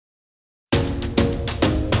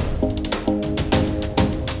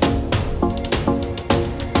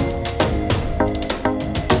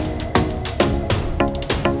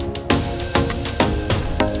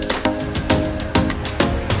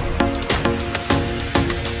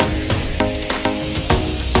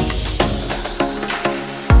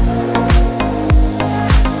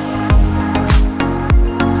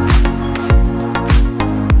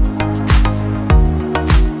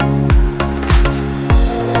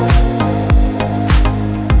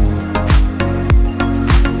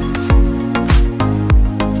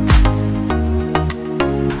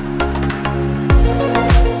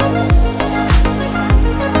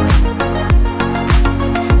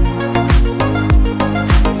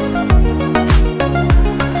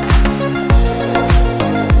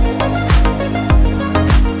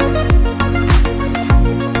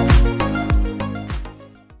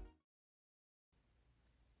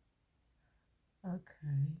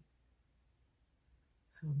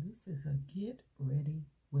So this is a get ready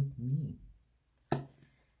with me.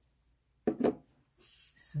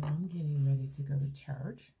 So I'm getting ready to go to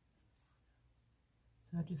church.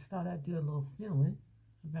 So I just thought I'd do a little filming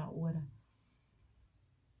about what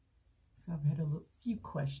so I've had a few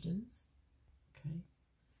questions. Okay.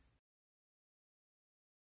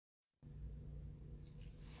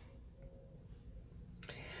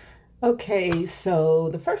 Okay, so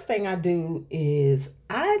the first thing I do is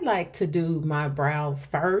I like to do my brows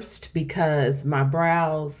first because my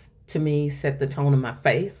brows to me set the tone of my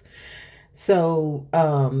face. So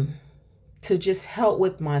to just help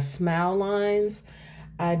with my smile lines,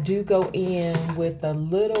 I do go in with a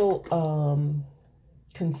little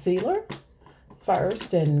concealer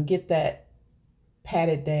first and get that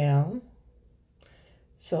patted down.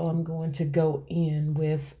 So I'm going to go in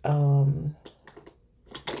with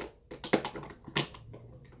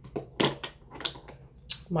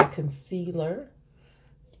my concealer.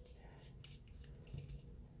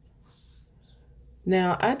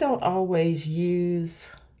 Now, I don't always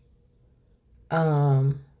use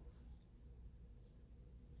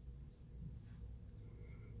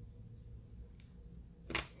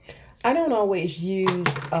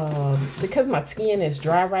because my skin is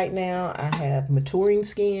dry right now. I have maturing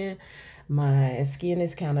skin. My skin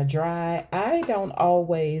is kind of dry. I don't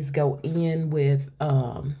always go in with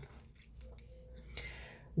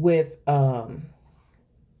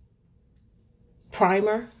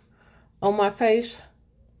primer on my face,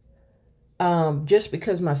 just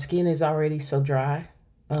because my skin is already so dry,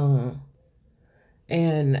 and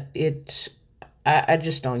I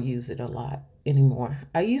just don't use it a lot anymore.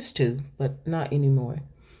 I used to, but not anymore.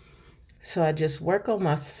 So I just work on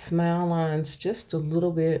my smile lines just a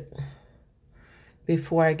little bit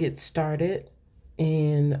before I get started,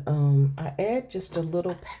 and I add just a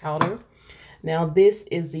little powder. Now this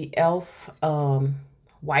is the e.l.f.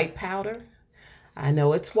 white powder. I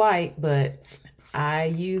know it's white, but I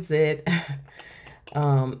use it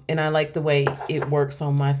and I like the way it works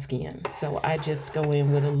on my skin. So I just go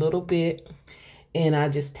in with a little bit and I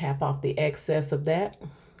just tap off the excess of that,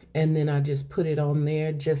 and then I just put it on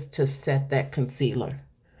there just to set that concealer.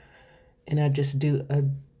 And I just do a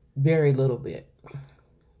very little bit.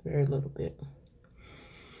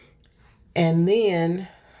 And then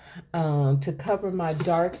to cover my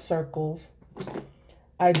dark circles,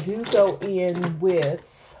 I do go in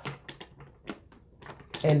with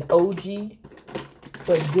an OG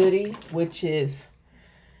but goodie, which is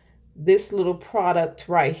this little product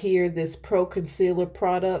right here, this Pro Concealer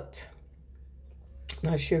product.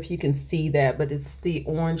 Not sure if you can see that, but it's the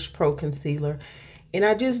Orange Pro Concealer. And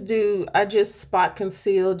I just spot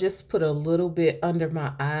conceal, just put a little bit under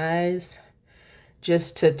my eyes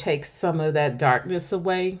just to take some of that darkness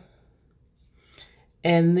away.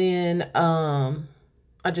 And then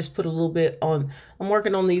I just put a little bit on. I'm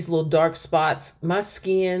working on these little dark spots. My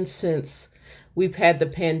skin, since we've had the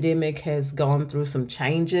pandemic, has gone through some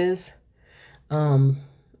changes.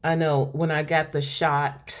 I know when I got the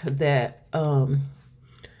shot that I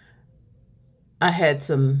had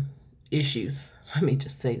some issues. Let me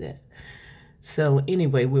just say that. So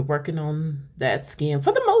anyway, we're working on that skin.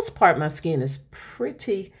 For the most part, my skin is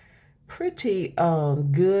pretty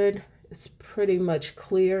good. It's pretty much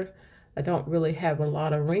clear. I don't really have a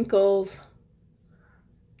lot of wrinkles.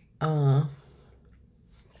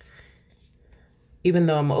 Even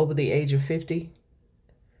though I'm over the age of 50.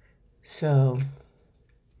 So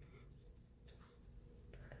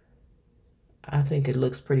I think it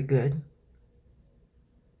looks pretty good.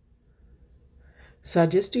 So I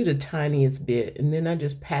just do the tiniest bit, and then I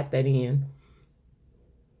just pat that in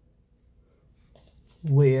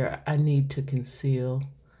where I need to conceal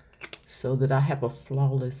so that I have a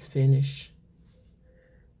flawless finish.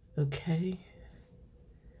 Okay.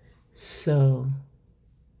 So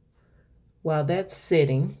while that's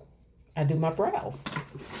sitting, I do my brows.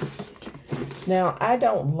 Now, I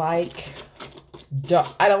don't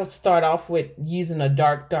start off with using a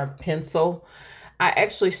dark pencil. I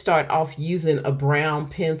actually start off using a brown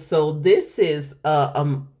pencil. This is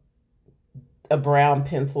a brown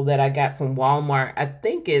pencil that I got from Walmart. I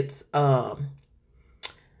think it's, I'm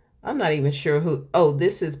not even sure who. Oh,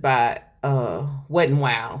 this is by Wet n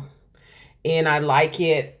Wild. And I like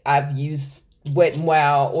it. I've used Wet n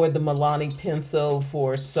Wild or the Milani pencil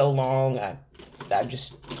for so long. That's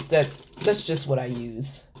just what I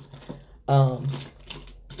use.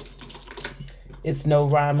 It's no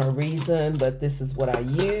rhyme or reason, but this is what I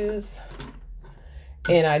use.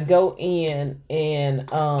 And I go in and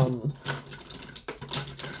I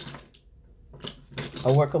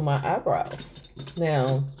work on my eyebrows.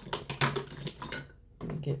 Now,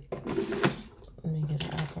 let me get an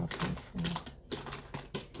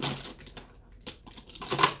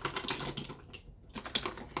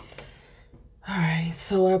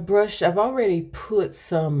so I've already put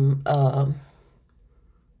some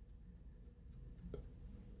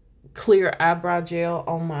clear eyebrow gel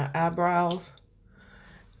on my eyebrows.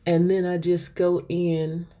 And then I just go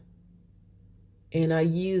in and I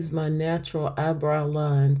use my natural eyebrow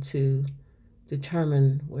line to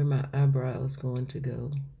determine where my eyebrow is going to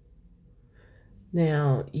go.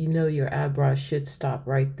 Now, you know your eyebrow should stop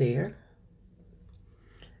right there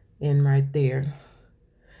and right there.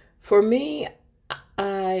 For me,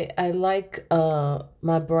 I like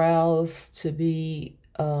my brows to be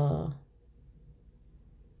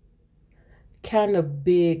kind of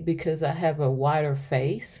big because I have a wider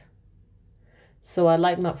face. So I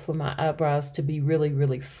like for my eyebrows to be really,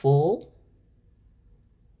 really full.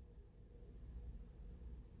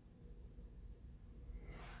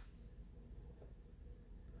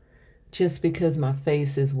 Just because my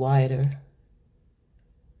face is wider.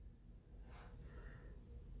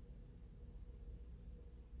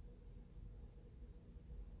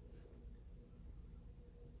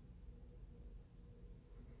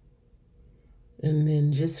 And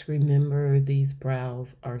then just remember, these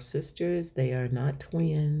brows are sisters. They are not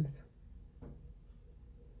twins.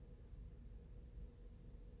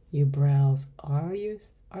 Your brows are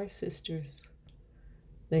sisters.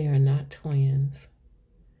 They are not twins.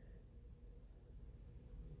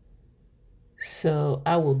 So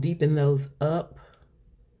I will deepen those up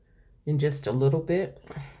in just a little bit.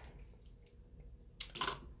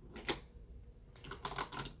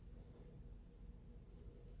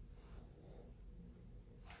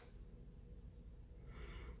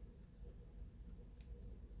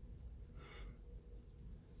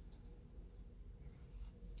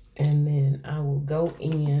 And then I will go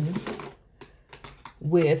in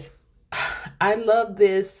with, I love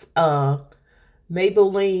this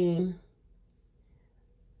Maybelline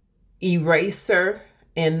eraser,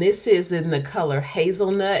 and this is in the color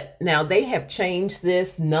Hazelnut. Now they have changed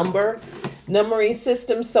this numbering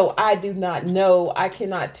system, so I do not know. I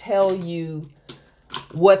cannot tell you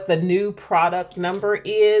what the new product number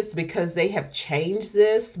is because they have changed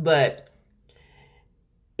this, but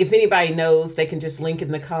if anybody knows, they can just link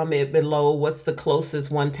in the comment below what's the closest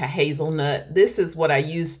one to Hazelnut. This is what I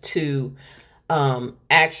use to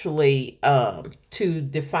actually to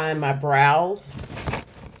define my brows.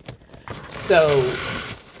 So,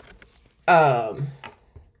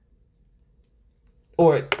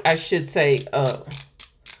 or I should say,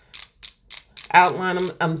 outline them.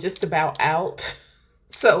 I'm just about out.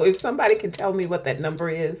 So if somebody can tell me what that number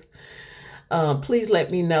is, please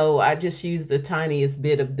let me know. I just use the tiniest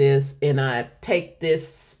bit of this, and I take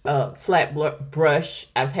this flat brush.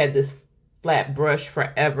 I've had this flat brush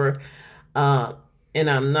forever, and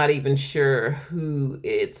I'm not even sure who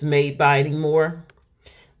it's made by anymore,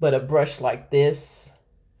 but a brush like this.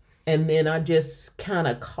 And then I just kind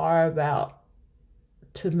of carve out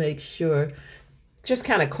to make sure, just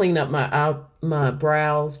kind of clean up my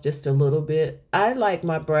brows just a little bit. I like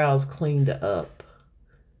my brows cleaned up.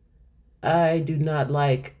 I do not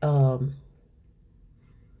like, I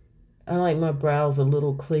like my brows a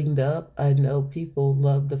little cleaned up. I know people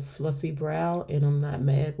love the fluffy brow, and I'm not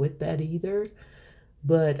mad with that either.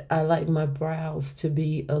 But I like my brows to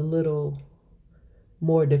be a little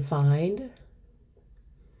more defined.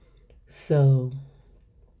 So,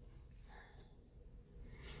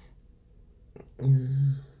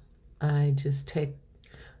 I just take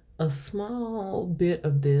a small bit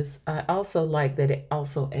of this. I also like that it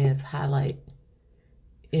also adds highlight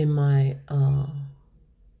in my on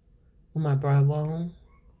my brow bone.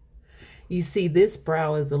 You see, this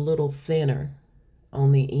brow is a little thinner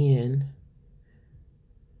on the end.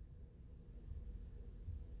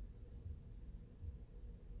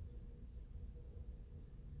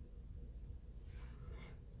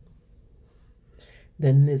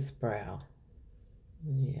 Than this brow.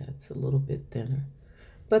 Yeah, it's a little bit thinner,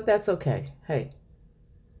 but that's okay. Hey.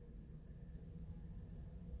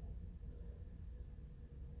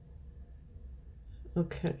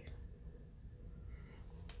 Okay.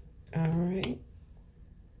 All right.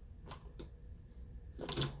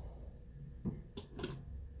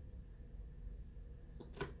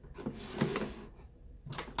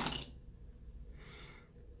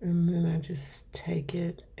 And then I just take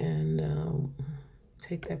it and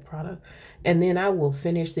take that product, and then I will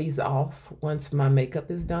finish these off once my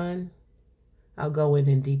makeup is done. I'll go in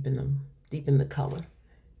and deepen the color,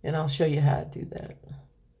 and I'll show you how I do that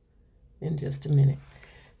in just a minute.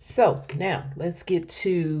 So now let's get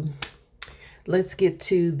to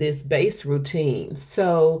this base routine.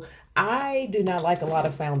 So I do not like a lot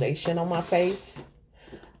of foundation on my face.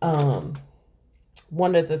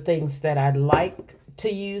 One of the things that I like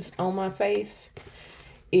to use on my face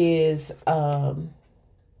is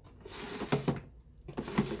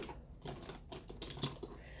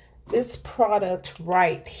this product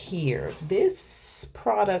right here. This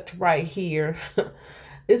product right here.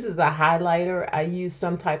 This is a highlighter. I use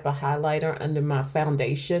some type of highlighter under my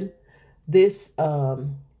foundation. This, I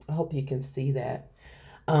hope you can see that.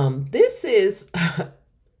 This is, I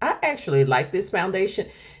actually like this foundation.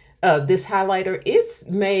 This highlighter. It's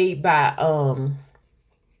made by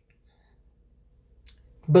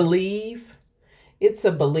Believe. It's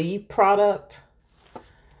a Believe product.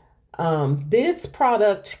 This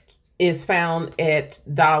product is found at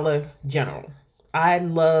Dollar General. I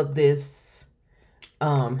love this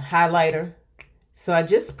highlighter. So I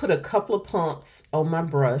just put a couple of pumps on my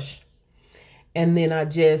brush, and then I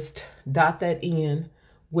just dot that in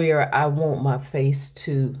where I want my face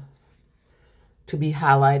to be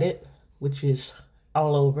highlighted, which is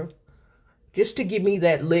all over, just to give me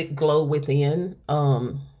that lit glow within.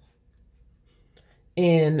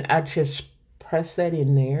 And I just press that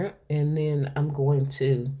in there, and then I'm going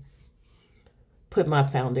to put my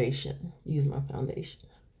foundation, use my foundation.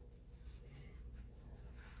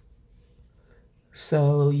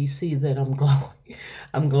 So you see that I'm glowing.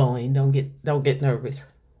 I'm glowing. Don't get nervous.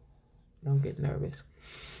 Don't get nervous.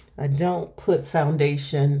 I don't put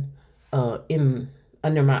foundation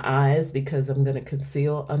under my eyes because I'm going to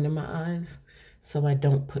conceal under my eyes. So I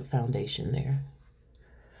don't put foundation there.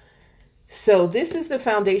 So this is the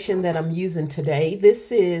foundation that I'm using today.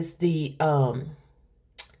 This is the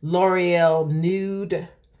L'Oreal Nude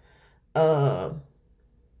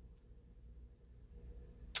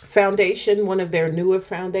foundation, one of their newer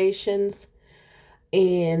foundations.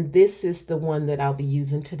 And this is the one that I'll be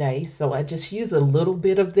using today. So I just use a little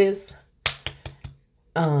bit of this.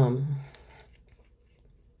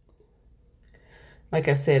 Like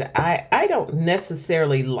I said, I don't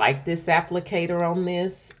necessarily like this applicator on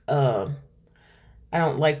this. I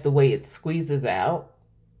don't like the way it squeezes out.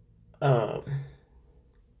 So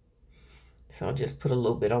I'll just put a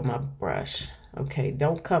little bit on my brush. Okay,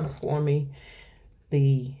 don't come for me,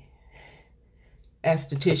 the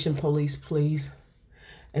esthetician police, please.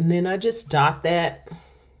 And then I just dot that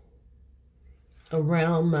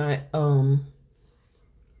around my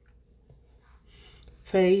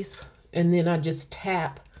face. And then I just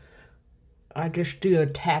tap. I just do a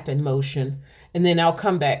tapping motion. And then I'll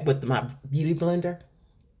come back with my beauty blender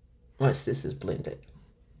once this is blended.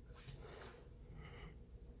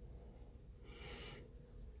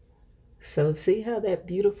 So see how that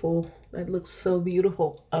looks so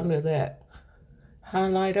beautiful under that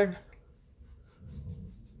highlighter.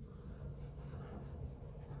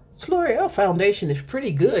 This L'Oreal foundation is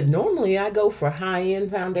pretty good. Normally I go for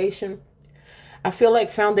high-end foundation. I feel like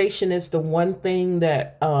foundation is the one thing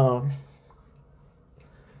that,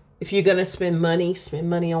 if you're going to spend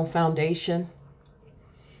money on foundation.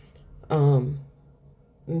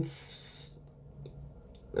 It's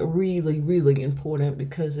really, really important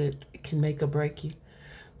because it can make or break you.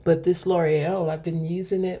 But this L'Oreal, I've been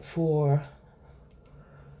using it for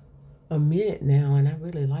a minute now, and I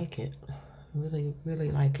really like it. Really, really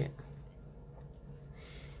like it.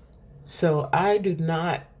 So I do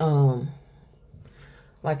not,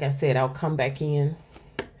 like I said, I'll come back in.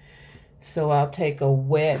 So I'll take a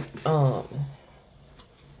wet, a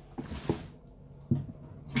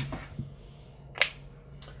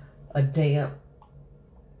damp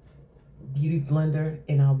beauty blender,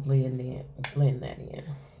 and I'll blend that in.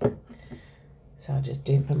 So I'll just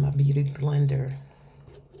dip in my beauty blender,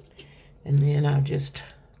 and then I'll just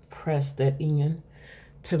press that in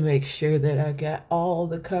to make sure that I got all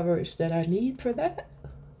the coverage that I need for that.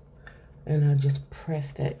 And I'll just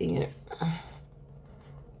press that in.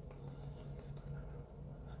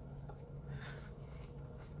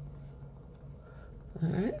 All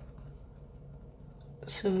right.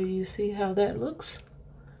 So you see how that looks?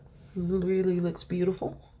 It really looks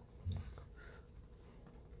beautiful.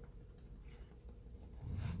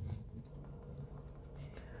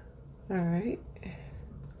 All right.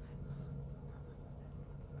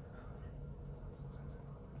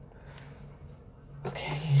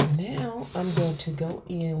 Okay, now I'm going to go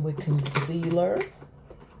in with concealer.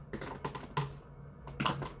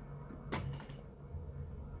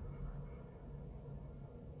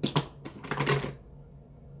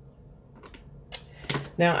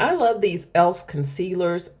 Now, I love these e.l.f.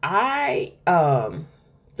 concealers. The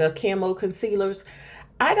Camo concealers.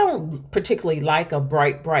 I don't particularly like a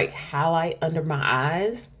bright highlight under my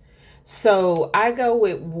eyes. So I go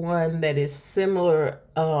with one that is similar,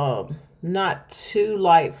 not too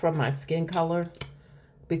light from my skin color,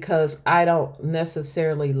 because I don't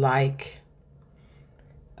necessarily like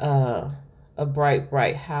a a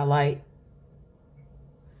bright highlight.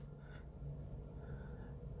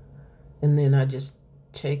 And then I just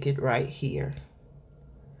take it right here.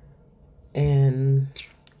 And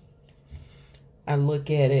I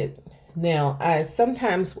look at it. Now,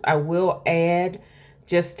 sometimes I will add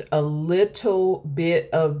just a little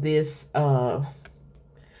bit of this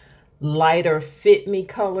lighter Fit Me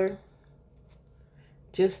color.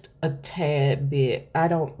 Just a tad bit. I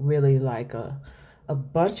don't really like a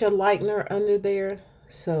bunch of lightener under there,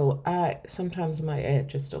 so I sometimes might add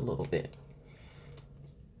just a little bit.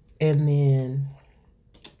 And then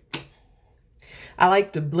I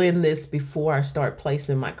like to blend this before I start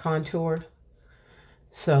placing my contour.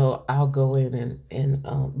 So I'll go in and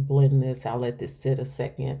blend this. I'll let this sit a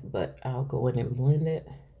second, but I'll go in and blend it.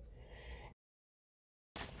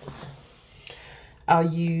 I'll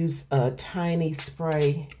use a tiny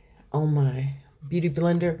spray on my beauty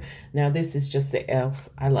blender. Now this is just the e.l.f.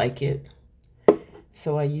 I like it.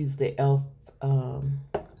 So I use the e.l.f.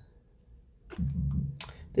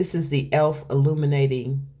 This is the e.l.f.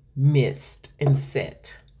 Illuminating Mist and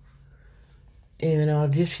Set. And I'll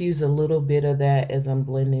just use a little bit of that as I'm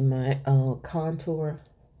blending my contour.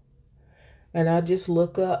 And I'll just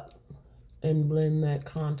look up and blend that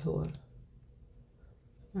contour.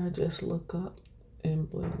 I just look up and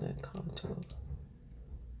blend that contour.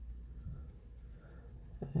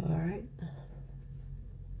 All right.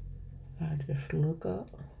 I just look up.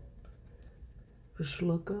 Just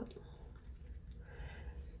look up.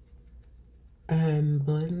 And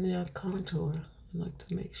blend that contour. I like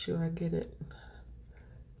to make sure I get it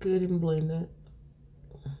good and blended.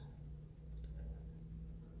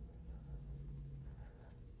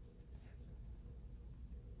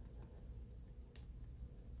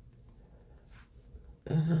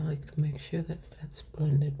 And I like to make sure that that's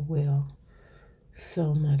blended well.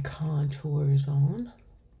 So my contour is on.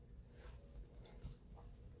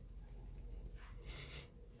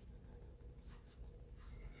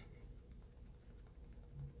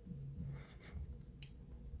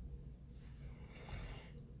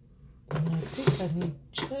 And I think I need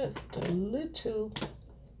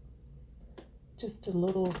just a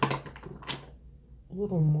little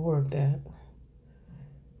more of that.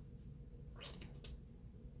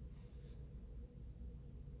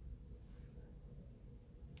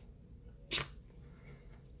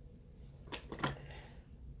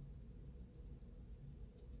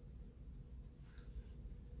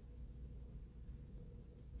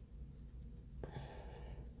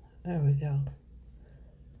 There we go.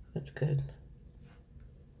 That's good.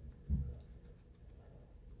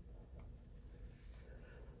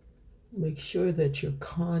 Make sure that your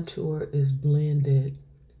contour is blended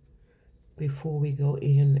before we go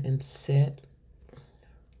in and set.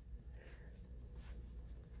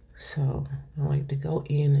 So I like to go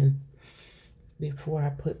in and before I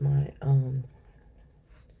put my I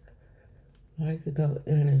like to go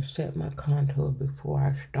in and set my contour before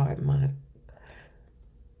I start my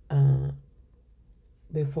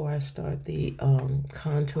the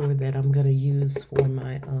contour that I'm gonna use for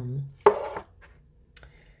my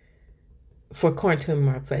for contouring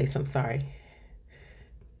my face. I'm sorry.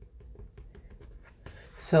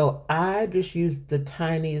 So I just used the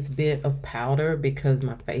tiniest bit of powder because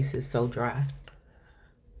my face is so dry.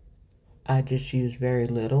 I just used very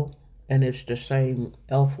little, and it's the same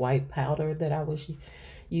e.l.f. white powder that I was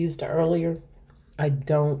used earlier. I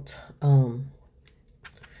don't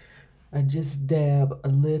I just dab a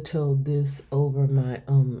little this over my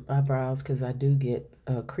eyebrows because I do get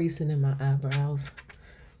creasing in my eyebrows,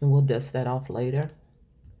 and we'll dust that off later.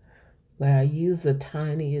 But I use the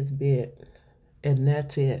tiniest bit, and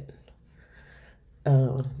that's it,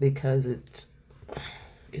 because it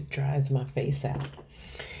dries my face out.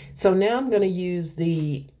 So now I'm going to use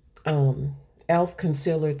the e.l.f.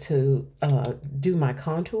 concealer to do my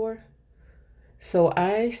contour. So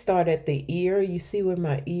I start at the ear. You see where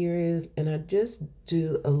my ear is, and I just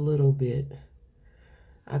do a little bit.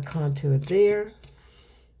 I contour there,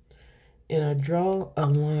 and I draw a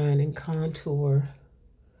line and contour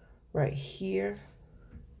right here.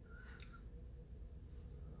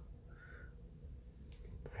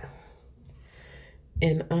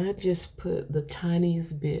 And I just put the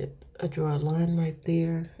tiniest bit. I draw a line right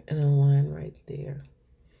there and a line right there.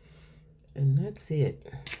 And that's it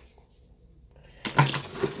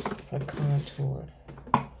for contour.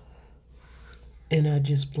 And I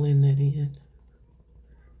just blend that in.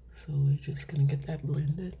 So we're just gonna get that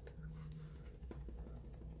blended.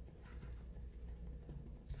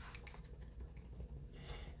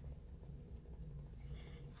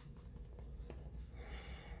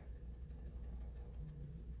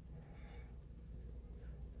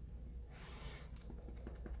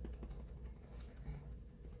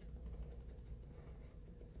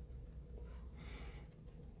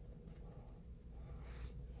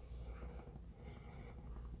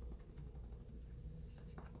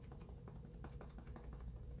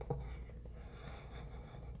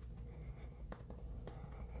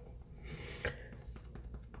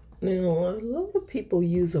 Now, a lot of people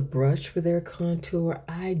use a brush for their contour.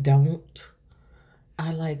 I don't.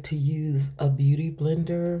 I like to use a beauty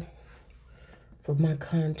blender for my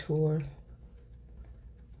contour.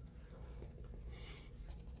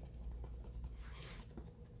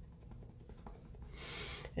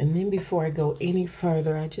 And then before I go any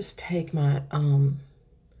further, I just take my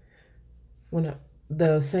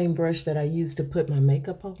the same brush that I use to put my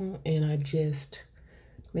makeup on, and I just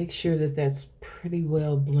make sure that that's pretty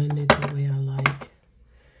well blended the way I like.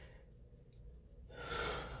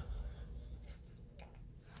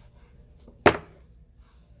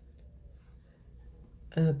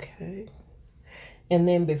 Okay. And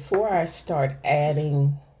then before I start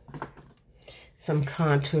adding some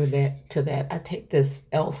contour to that, I take this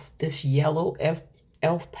yellow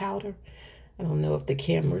e.l.f. powder. I don't know if the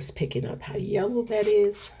camera's picking up how yellow that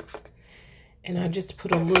is. And I just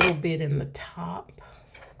put a little bit in the top.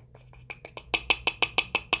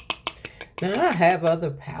 Now I have other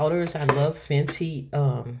powders. I love Fenty.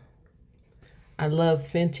 I love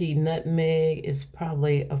Fenty Nutmeg. It's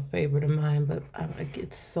probably a favorite of mine, but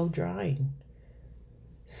it's so drying.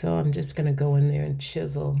 So I'm just gonna go in there and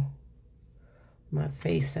chisel my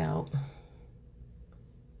face out.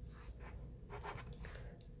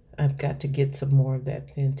 I've got to get some more of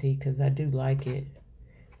that Fenty because I do like it.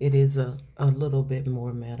 It is a little bit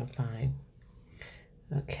more mattifying.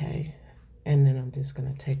 Okay, and then I'm just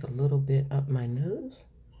gonna take a little bit up my nose,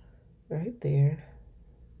 right there,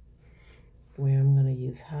 where I'm gonna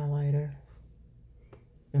use highlighter,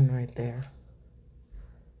 and right there.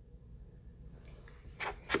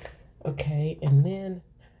 Okay, and then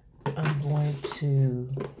I'm going to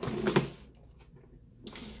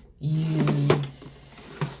use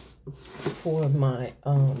for my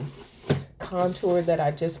contour that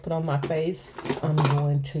I just put on my face, I'm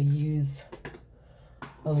going to use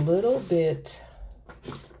a little bit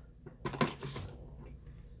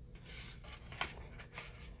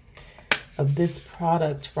of this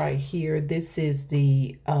product right here. This is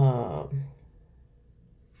the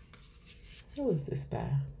who is this by?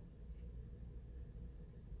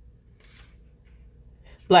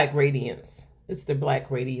 Black Radiance. It's the Black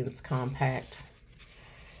Radiance Compact.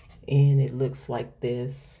 And it looks like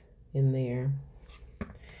this in there.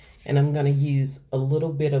 And I'm going to use a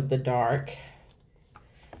little bit of the dark.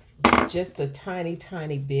 Just a tiny,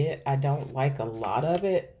 tiny bit. I don't like a lot of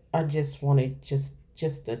it. I just wanted just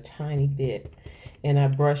a tiny bit. And I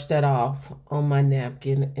brush that off on my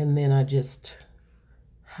napkin. And then I just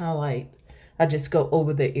highlight. I just go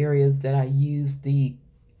over the areas that I use the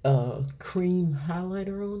cream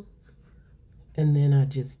highlighter on, and then I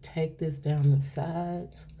just take this down the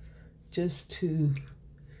sides just to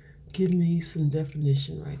give me some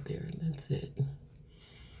definition right there. That's it.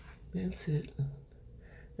 That's it.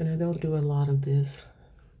 And I don't do a lot of this.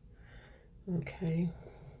 Okay.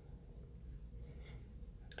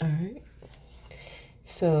 All right.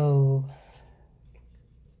 So,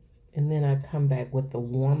 and then I come back with the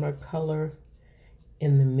warmer color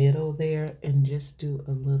in the middle there and just do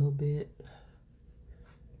a little bit.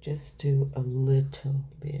 Just do a little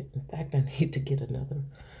bit. In fact, I need to get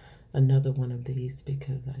another one of these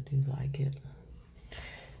because I do like it.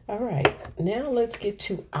 All right, now let's get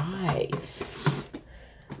to eyes.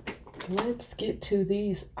 Let's get to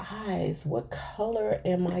these eyes. What color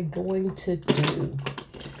am I going to do?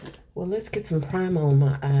 Well, let's get some primer on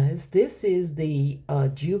my eyes. This is the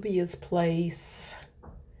Juvia's Place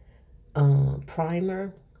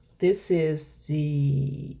primer. This is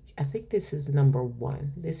I think this is number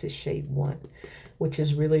 1. This is shade 1, which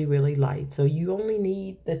is really, really light. So you only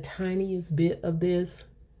need the tiniest bit of this.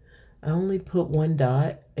 I only put 1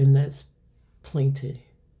 dot, and that's plenty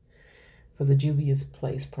for the Juvia's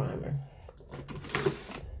Place primer.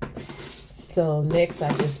 So next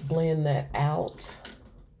I just blend that out.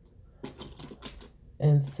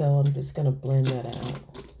 And so I'm just going to blend that out.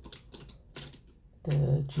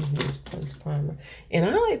 The Juvia's Place primer. And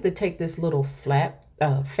I like to take this little fat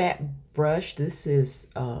brush. This is,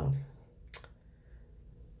 I'm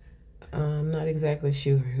not exactly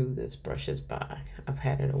sure who this brush is by. I've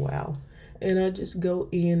had it a while. And I just go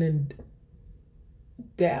in and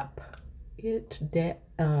dap it.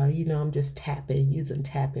 You know, I'm just using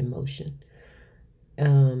tapping motion.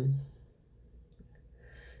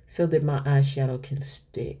 So that my eyeshadow can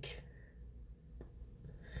stick.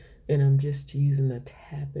 And I'm just using a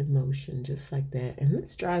tapping motion just like that. And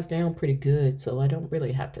this dries down pretty good, so I don't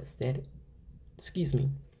really have to set it. Excuse me.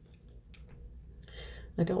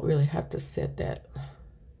 I don't really have to set that.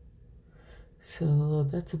 So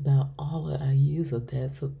that's about all I use of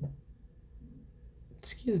that. So,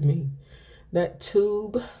 excuse me. That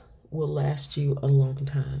tube will last you a long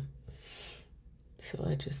time. So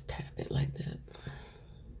I just tap it like that.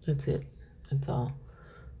 That's it. That's all.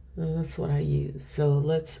 And that's what I use. So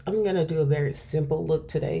I'm gonna do a very simple look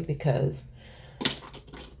today because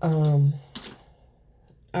I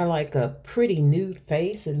like a pretty nude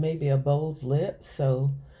face and maybe a bold lip.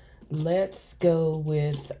 So let's go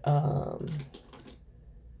with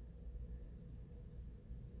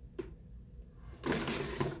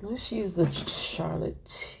let's use the Charlotte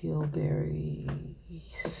Tilbury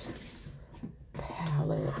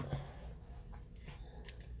palette.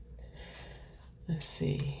 Let's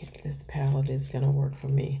see if this palette is gonna work for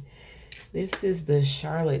me. This is the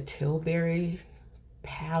Charlotte Tilbury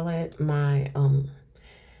palette. My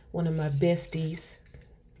one of my besties,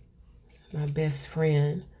 my best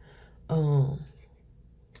friend, got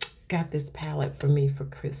this palette for me for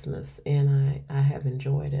Christmas, and I have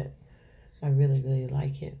enjoyed it. I really, really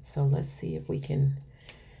like it. So let's see if we can,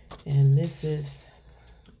 and this is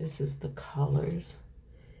the colors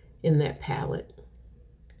in that palette.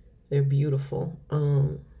 They're beautiful.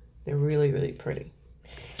 They're really, really pretty.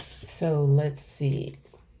 So let's see.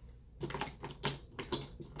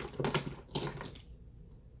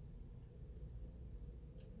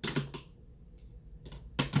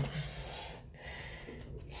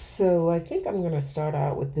 So I think I'm going to start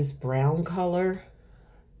out with this brown color.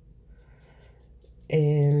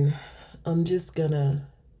 And I'm just going to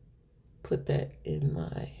put that in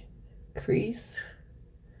my crease,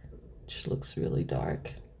 which looks really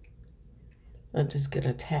dark. I'm just going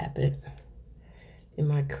to tap it in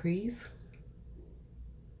my crease.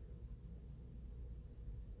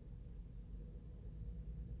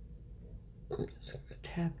 I'm just going to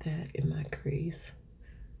tap that in my crease.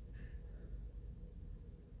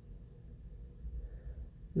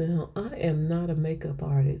 Now, I am not a makeup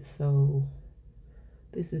artist, so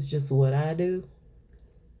this is just what I do.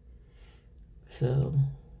 So,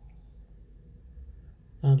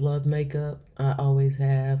 I love makeup. I always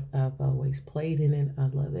have. I've always played in it. I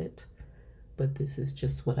love it. But this is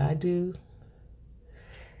just what I do.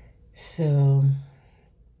 So,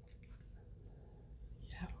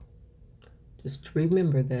 yeah. Just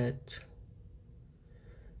remember that.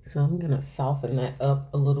 So, I'm going to soften that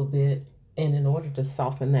up a little bit. And in order to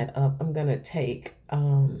soften that up, I'm going to take a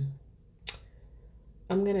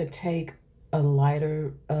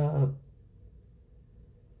lighter,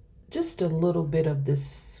 just a little bit of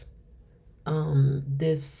this,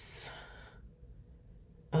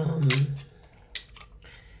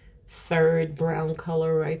 third brown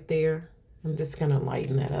color right there. I'm just going to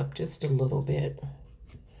lighten that up just a little bit.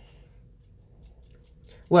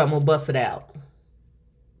 Well, I'm going to buff it out.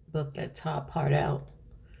 Buff that top part out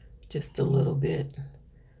just a little bit.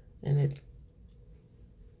 And it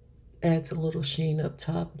adds a little sheen up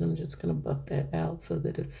top. And I'm just going to buff that out so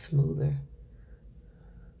that it's smoother.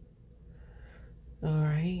 All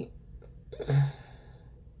right.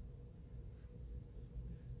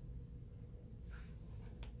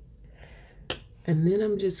 And then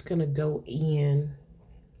I'm just going to go in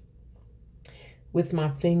with my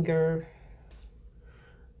finger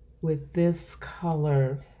with this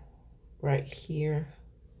color right here.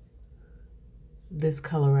 This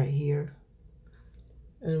color right here.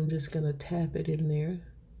 And I'm just going to tap it in there.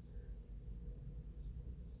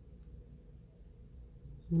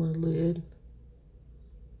 My lid.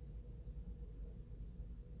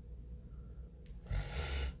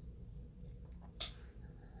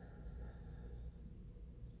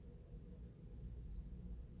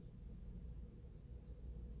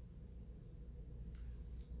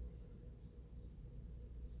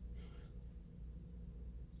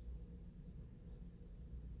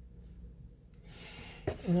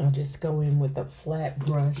 And I'll just go in with a flat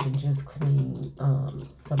brush and just clean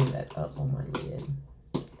some of that up on my lid.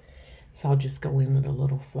 So I'll just go in with a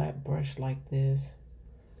little flat brush like this.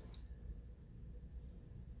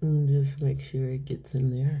 And just make sure it gets in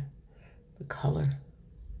there, the color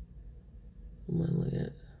on my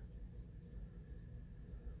lid.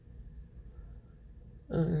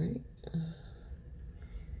 All right.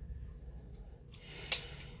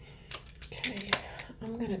 Okay.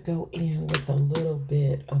 I'm going to go in with a little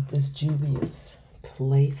bit of this Juvia's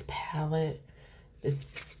Place palette. This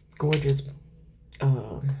gorgeous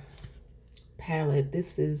palette.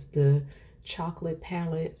 This is the chocolate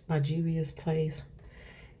palette by Juvia's Place.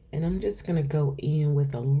 And I'm just going to go in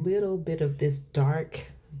with a little bit of this dark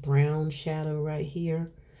brown shadow right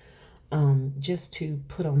here. Just to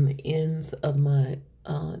put on the ends of my,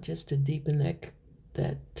 just to deepen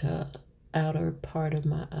that outer part of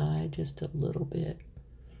my eye just a little bit.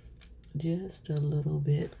 Just a little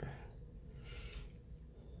bit.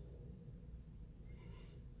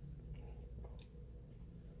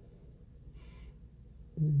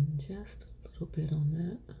 Just a little bit on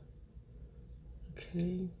that.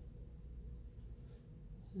 Okay.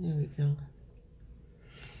 There we go.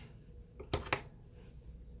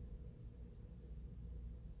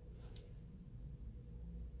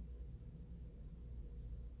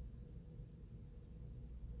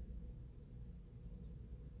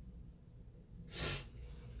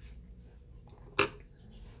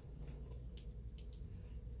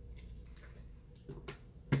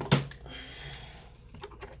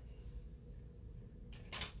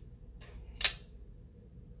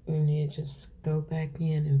 And you just go back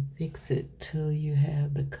in and fix it till you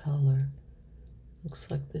have the color.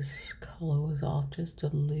 Looks like this color was off just a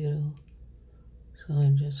little. So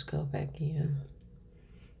I just go back in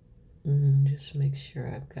and just make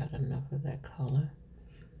sure I've got enough of that color.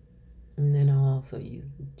 And then I'll also use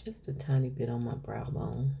just a tiny bit on my brow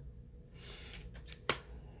bone.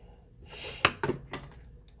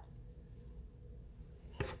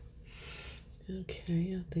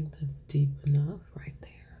 Okay, I think that's deep enough right there.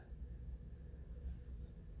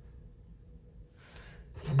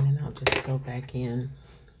 And then I'll just go back in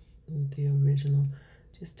with the original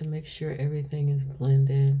just to make sure everything is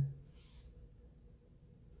blended.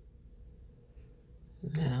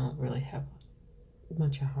 And I don't really have a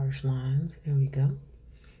bunch of harsh lines. There we go.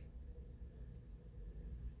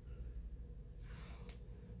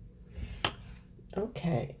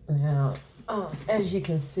 Okay, now as you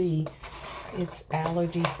can see, it's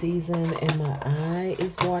allergy season and my eye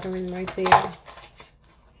is watering right there.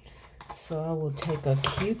 So I will take a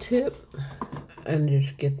Q-tip and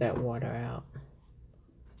just get that water out.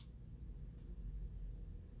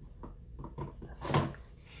 I'm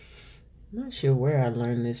not sure where I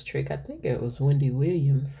learned this trick. I think it was Wendy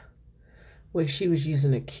Williams, where she was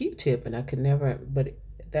using a Q-tip and I could never, but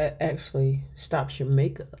that actually stops your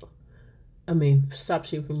makeup. I mean,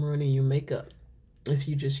 stops you from ruining your makeup if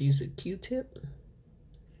you just use a Q-tip.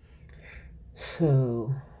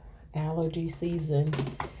 So, allergy season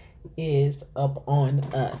is up on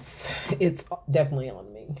us. It's definitely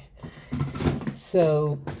on me.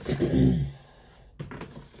 So,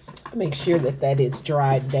 make sure that that is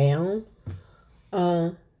dried down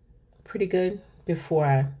pretty good before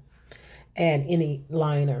I add any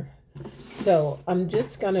liner. So, I'm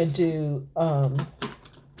just going to do...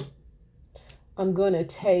 I'm going to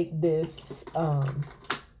take this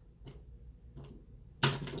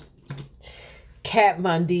Kat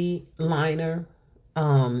Von D liner.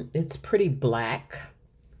 It's pretty black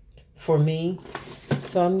for me.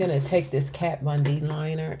 So I'm going to take this Kat Von D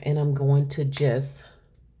liner and I'm going to just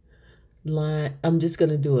line. I'm just going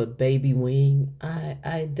to do a baby wing.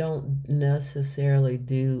 I don't necessarily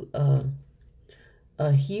do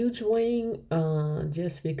a huge wing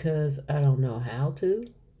just because I don't know how to.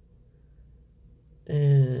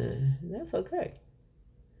 And that's okay,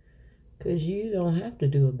 because you don't have to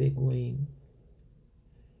do a big wing.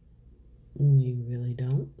 You really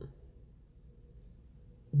don't.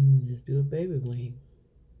 You just do a baby wing.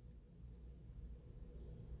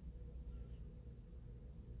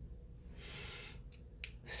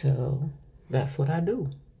 So that's what I do,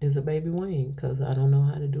 is a baby wing, because I don't know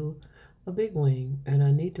how to do a big wing and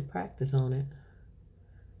I need to practice on it.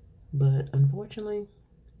 But unfortunately,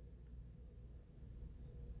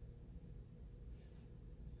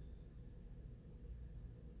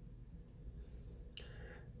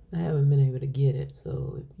 I haven't been able to get it.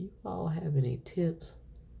 So if you all have any tips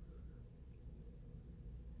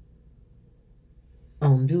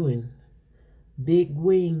on doing big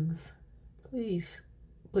wings, please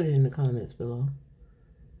put it in the comments below.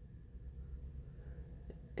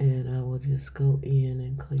 And I will just go in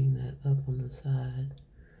and clean that up on the side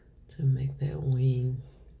to make that wing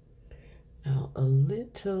out a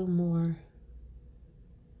little more.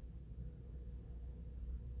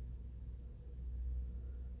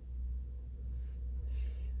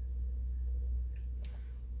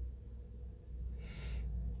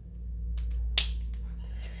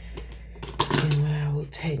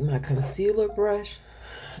 Take my concealer brush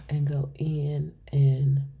and go in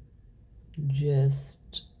and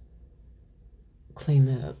just clean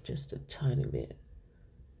that up just a tiny bit.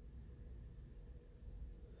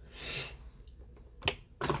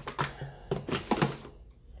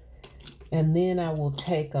 And then I will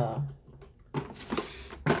take a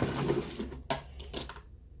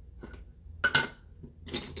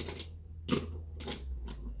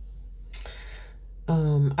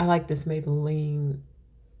I like this Maybelline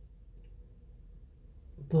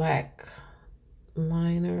black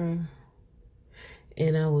liner,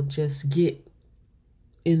 and I will just get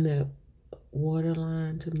in the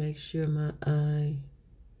waterline to make sure my eye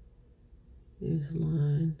is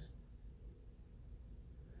lined.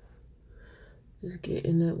 Just get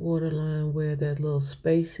in that waterline where that little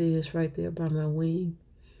space is right there by my wing.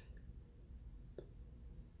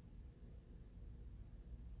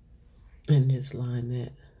 And just line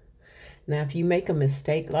that. Now, if you make a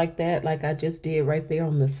mistake like that, like I just did right there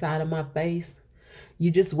on the side of my face, you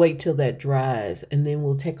just wait till that dries, and then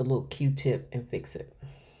we'll take a little Q-tip and fix it.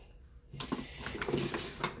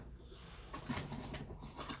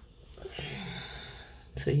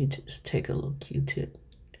 So you just take a little Q-tip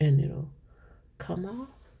and it'll come off.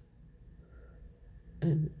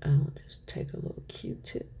 And I'll just take a little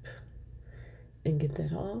Q-tip and get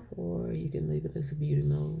that off, or you can leave it as a beauty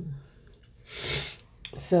mode.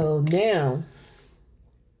 So now,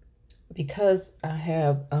 because I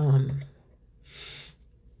have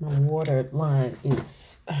my water line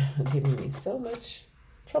is giving me so much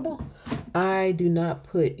trouble, I do not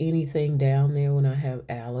put anything down there when I have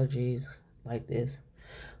allergies like this.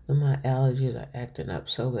 When my allergies are acting up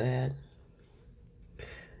so bad,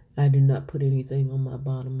 I do not put anything on my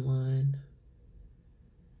bottom line.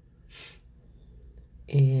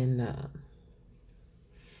 And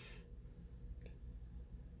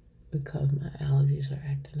because my allergies are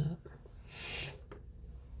acting up.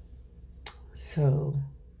 So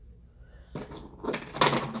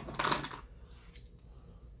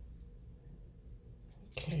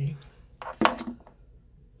okay,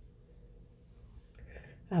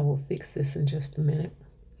 I will fix this in just a minute.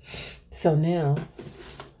 So now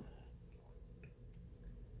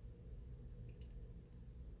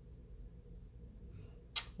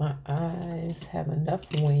my eyes have enough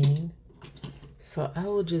wing, so I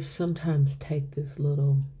will just sometimes take this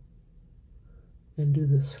little and do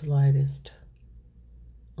the slightest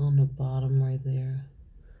on the bottom right there.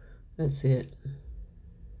 That's it.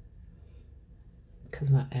 Because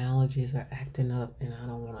my allergies are acting up and I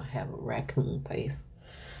don't want to have a raccoon face.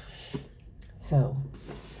 So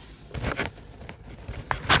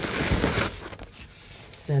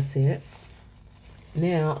that's it.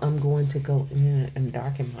 Now I'm going to go in and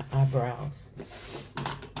darken my eyebrows.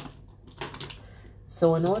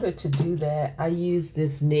 So in order to do that, I use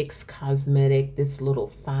this NYX Cosmetic, this little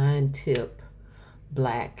fine tip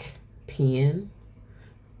black pen.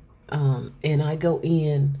 And I go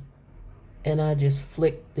in and I just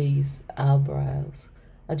flick these eyebrows.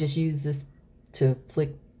 I just use this to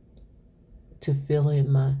flick, to fill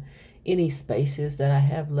in any spaces that I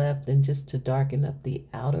have left, and just to darken up the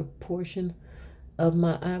outer portion of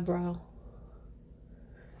my eyebrow.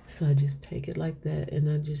 So I just take it like that, and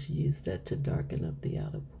I just use that to darken up the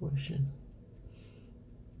outer portion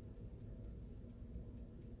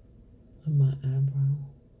of my eyebrow.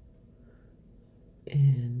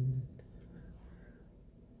 And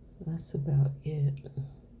that's about it.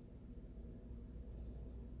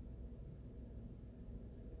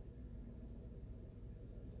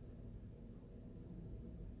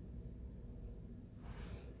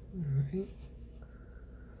 All right.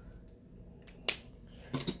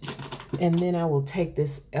 And then I will take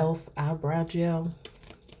this e.l.f. eyebrow gel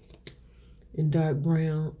in dark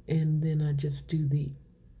brown, and then I just do the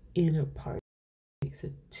inner part. It makes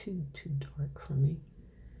it too dark for me.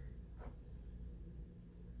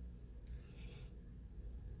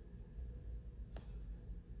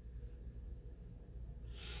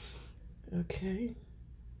 Okay.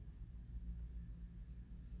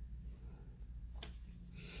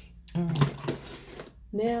 All right.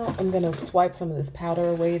 Now I'm going to swipe some of this powder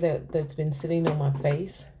away that's been sitting on my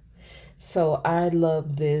face. So I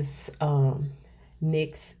love this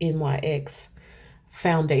NYX NYX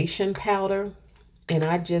foundation powder. And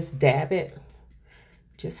I just dab it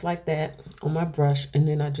just like that on my brush. And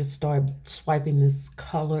then I just start swiping this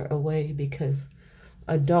color away, because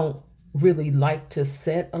I don't really like to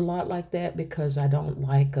set a lot like that, because I don't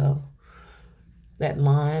like that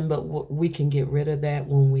line. But we can get rid of that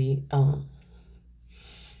when we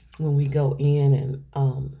go in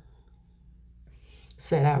and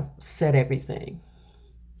set everything.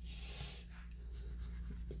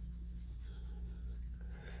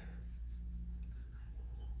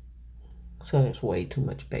 So there's way too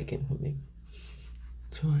much baking for me.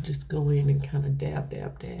 So I just go in and kind of dab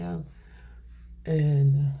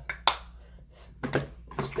and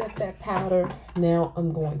set that powder. Now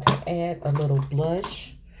I'm going to add a little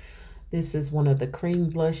blush. This is one of the cream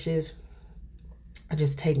blushes. I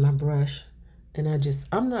just take my brush and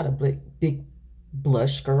I'm not a big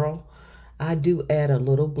blush girl. I do add a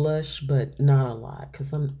little blush, but not a lot,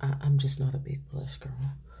 because I'm just not a big blush girl.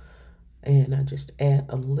 And I just add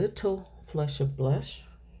a little flush of blush.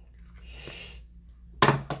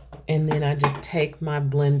 And then I just take my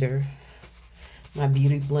blender, my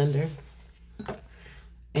beauty blender,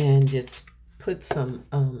 and just put some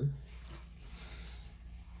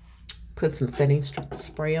put some setting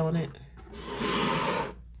spray on it.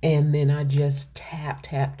 And then I just tap,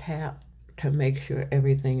 tap, tap to make sure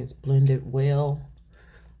everything is blended well.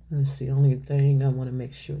 That's the only thing. I want to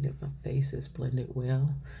make sure that my face is blended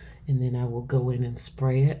well. And then I will go in and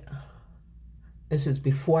spray it. This is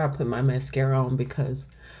before I put my mascara on because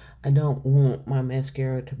I don't want my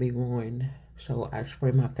mascara to be ruined. So I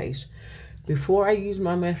spray my face. Before I use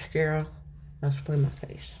my mascara, I spray my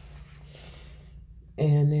face.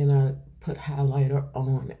 And then I put highlighter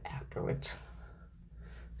on afterwards.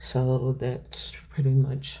 So that's pretty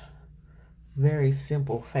much very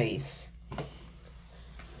simple face.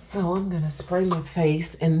 So I'm going to spray my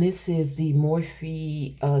face. And this is the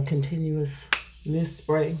Morphe Continuous Mist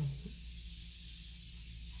Spray.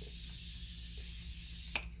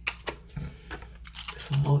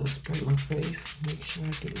 So I'll spray my face. Make sure I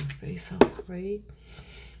get my face all sprayed.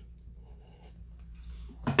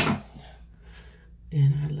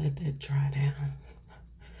 And I let that dry down.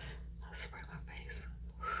 I spray my face.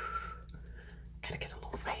 Gotta get a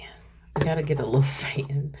little fan. I gotta get a little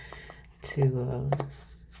fan to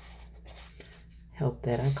help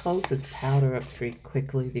that. I close this powder up pretty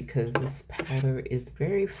quickly because this powder is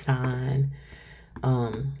very fine.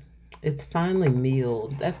 It's finely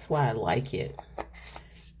milled. That's why I like it.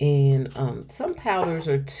 And some powders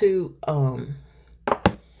are too,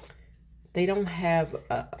 they don't have,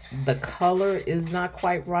 the color is not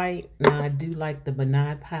quite right. Now I do like the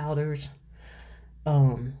Benign powders.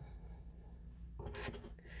 Let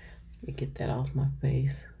me get that off my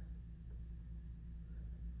face.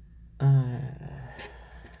 Gonna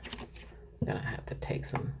have to take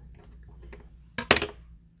some.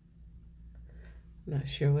 Not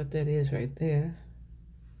sure what that is right there.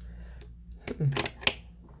 I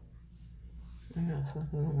got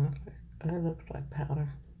something on my face. That looks like powder.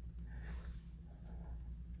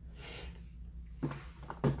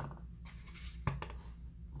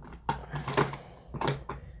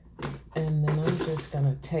 And then I'm just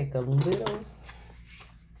gonna take a little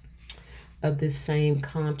of this same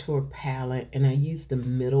contour palette, and I use the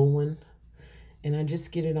middle one, and I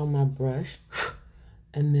just get it on my brush,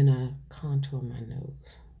 and then I contour my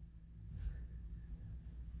nose.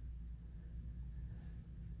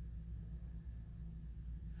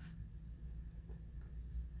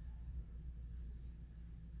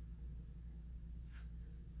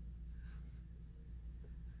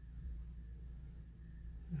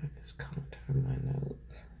 I just contour my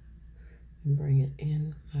nose and bring it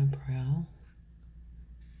in my brow.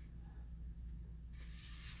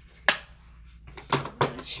 I'm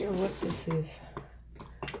not sure what this is.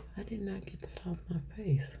 I did not get that off my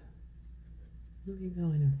face. Let me go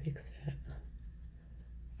in and fix that.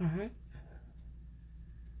 All right.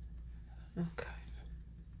 Okay.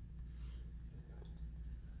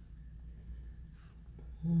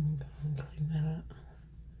 I'm going to clean that up.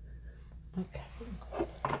 Okay.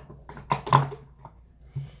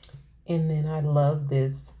 And then I love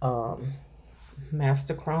this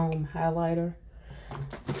Master Chrome highlighter.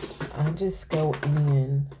 I just go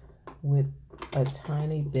in with a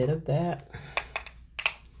tiny bit of that.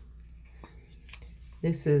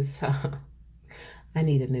 This is, I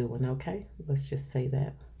need a new one, okay? Let's just say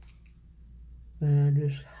that. And I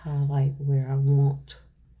just highlight where I want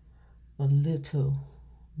a little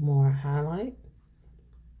more highlight.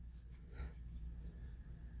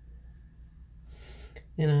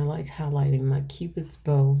 And I like highlighting my Cupid's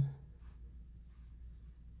bow.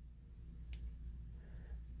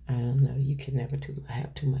 I don't know, you can never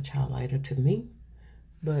have too much highlighter to me.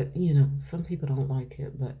 But, you know, some people don't like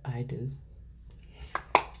it, but I do.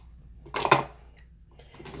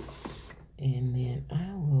 And then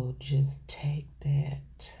I will just take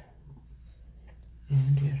that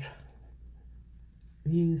and just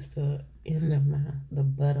use the end of the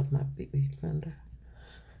butt of my baby blender.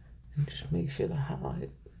 And just make sure the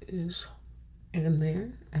highlight is in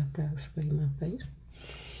there after I've sprayed my face.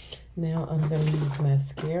 Now I'm going to use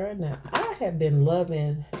mascara. Now I have been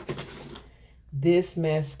loving this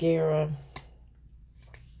mascara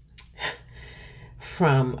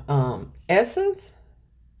from Essence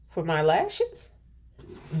for my lashes.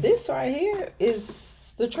 This right here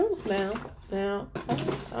is the truth now. Now,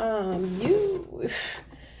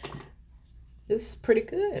 it's pretty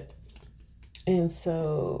good. And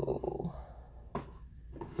so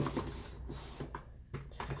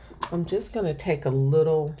I'm just going to take a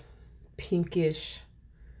little pinkish,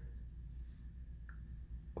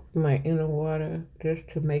 my inner water, just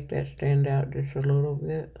to make that stand out just a little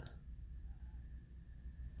bit.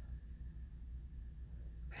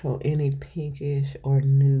 So any pinkish or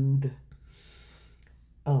nude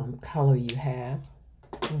color you have.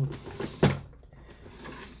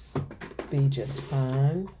 be just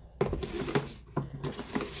fine.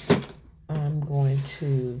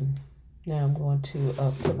 Now I'm going to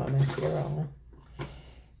put my mascara on.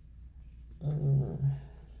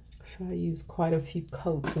 So I use quite a few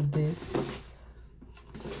coats of this.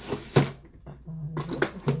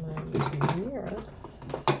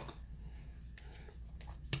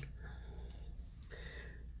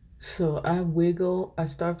 So I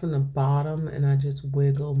start from the bottom and I just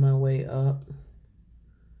wiggle my way up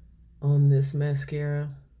on this mascara.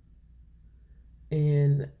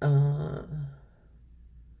 And I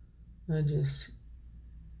just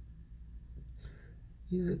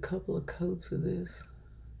use a couple of coats of this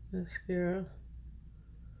mascara.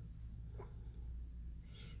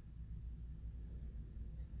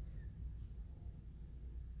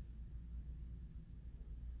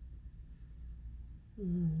 I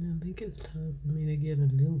think it's time for me to get a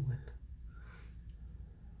new one.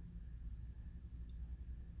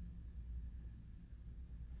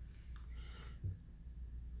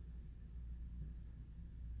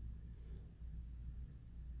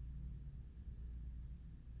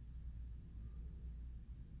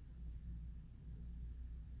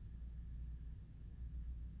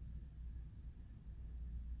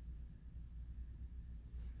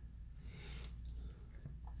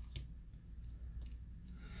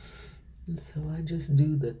 And so I just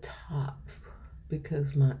do the top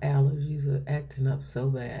because my allergies are acting up so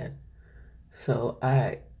bad. So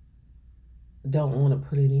I don't want to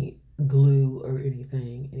put any glue or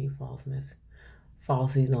anything, any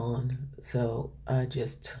falsies on. So I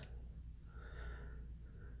just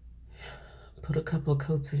put a couple of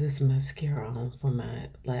coats of this mascara on for my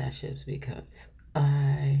lashes because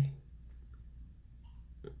my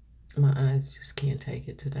eyes just can't take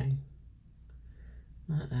it today.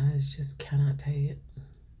 My eyes just cannot take it.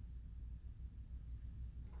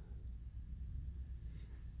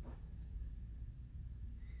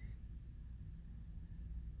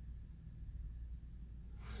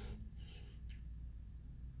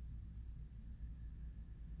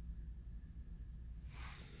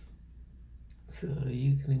 So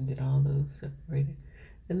you can get all those separated.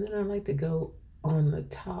 And then I like to go on the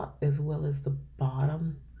top as well as the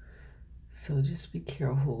bottom. So just be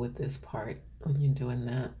careful with this part when you're doing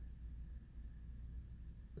that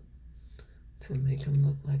to make them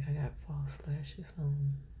look like I got false lashes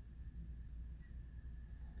on.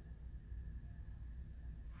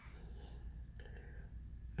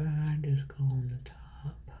 I just go on the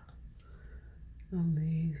top on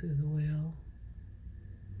these as well.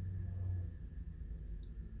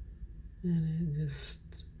 And it just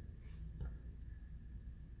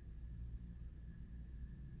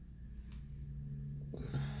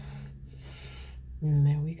and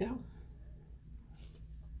there we go.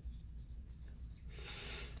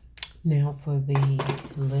 Now for the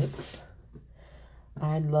lips.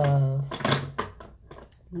 I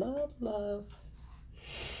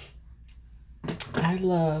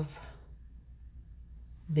love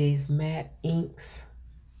these matte inks.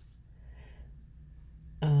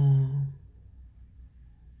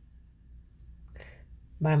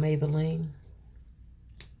 By Maybelline.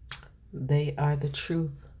 They are the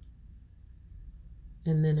truth.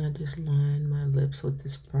 And then I just line my lips with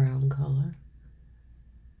this brown color.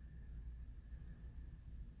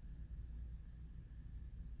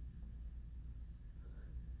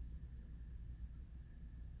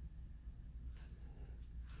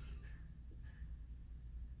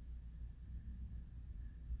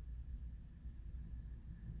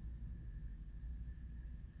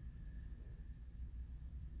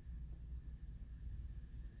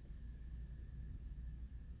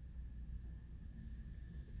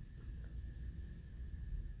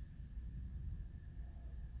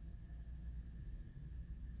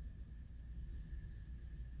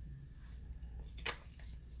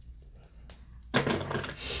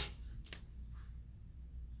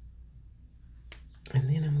 And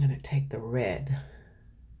then I'm going to take the red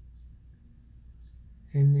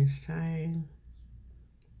in this shine.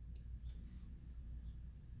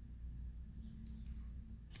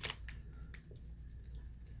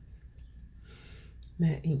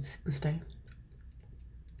 Matte ink super stay.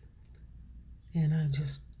 And I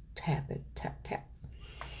just tap it, tap, tap.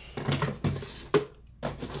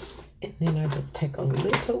 And then I just take a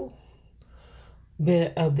little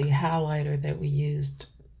bit of the highlighter that we used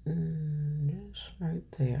just right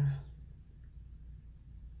there.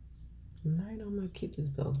 Right on my Cupid's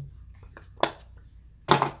bow.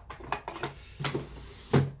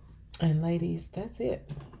 And ladies, that's it.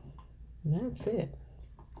 That's it.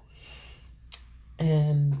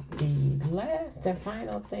 And the last and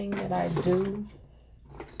final thing that I do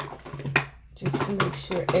just to make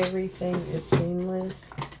sure everything is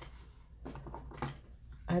seamless,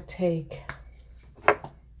 I take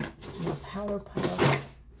my powder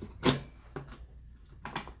puff.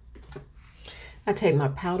 I take my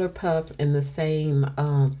powder puff in the same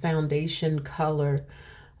foundation color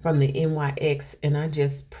from the NYX, and I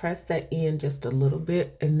just press that in just a little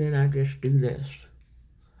bit, and then I just do this.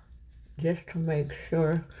 Just to make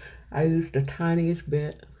sure, I use the tiniest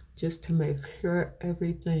bit, just to make sure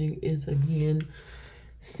everything is, again,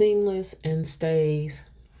 seamless and stays.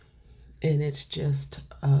 And it's just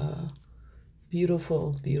a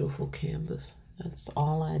beautiful, beautiful canvas. That's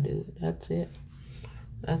all I do. That's it.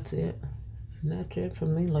 That's it. And that's it for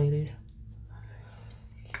me, ladies.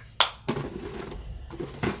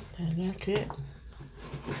 And that's it.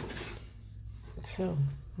 So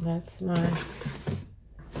that's what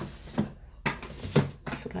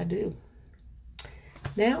I do.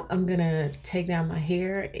 Now I'm gonna take down my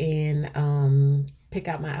hair and pick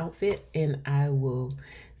out my outfit, and I will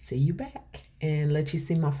see you back and let you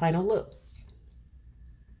see my final look.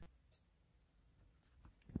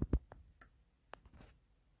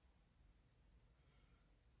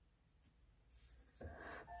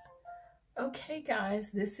 Okay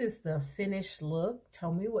guys, this is the finished look.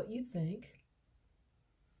 Tell me what you think.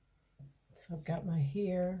 So I've got my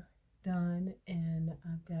hair done and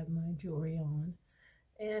I've got my jewelry on,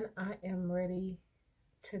 and I am ready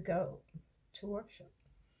to go to worship.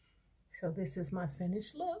 So this is my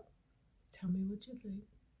finished look. Tell me what you think.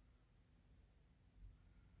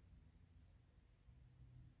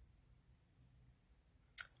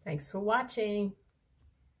 Thanks for watching.